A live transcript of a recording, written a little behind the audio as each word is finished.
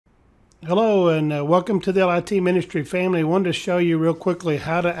Hello and welcome to the L.I.T Ministry family. I wanted to show you real quickly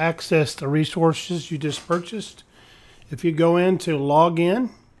how to access the resources you just purchased. If you go into log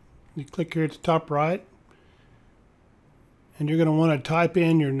in, you click here at the top right, and you're going to want to type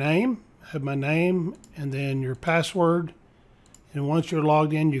in your name. I have my name and then your password. And once you're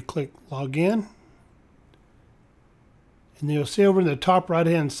logged in, you click log in. And you'll see over in the top right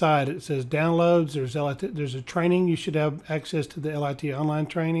hand side it says downloads. There's a training. You should have access to the L.I.T online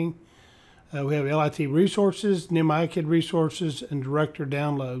training. We have L.I.T resources, Nehemiah Kid resources, and director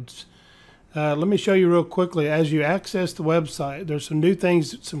downloads. Let me show you real quickly. As you access the website, there's some new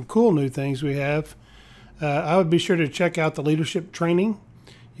things, some cool new things we have. I would be sure to check out the leadership training.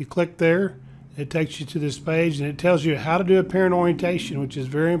 You click there, it takes you to this page, and it tells you how to do a parent orientation, which is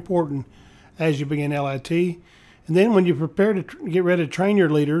very important as you begin L.I.T. And then when you prepare to get ready to train your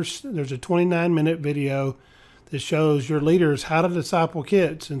leaders, there's a 29-minute video that shows your leaders how to disciple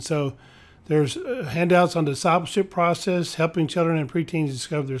kids. And so there's handouts on discipleship process, helping children and preteens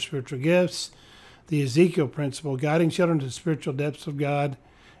discover their spiritual gifts, the Ezekiel principle, guiding children to the spiritual depths of God,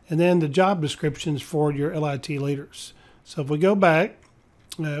 and then the job descriptions for your L.I.T leaders. So if we go back,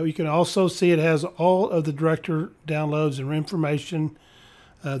 you can also see it has all of the director downloads and information,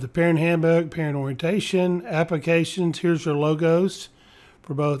 the parent handbook, parent orientation, applications. Here's your logos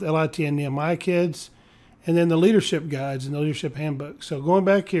for both L.I.T and Nehemiah Kids, and then the leadership guides and the leadership handbook. So going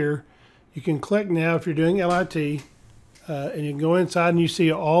back here, you can click now if you're doing L.I.T, and you can go inside and you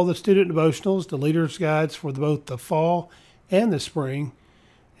see all the student devotionals, the leaders guides for both the fall and the spring,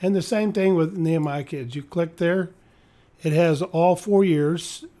 and the same thing with Nehemiah Kids. You click there, it has all 4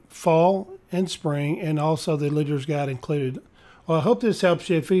 years, fall and spring, and also the leaders guide included. Well, I hope this helps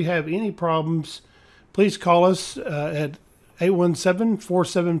you. If you have any problems, please call us at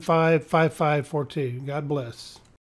 817-475-5542. God bless.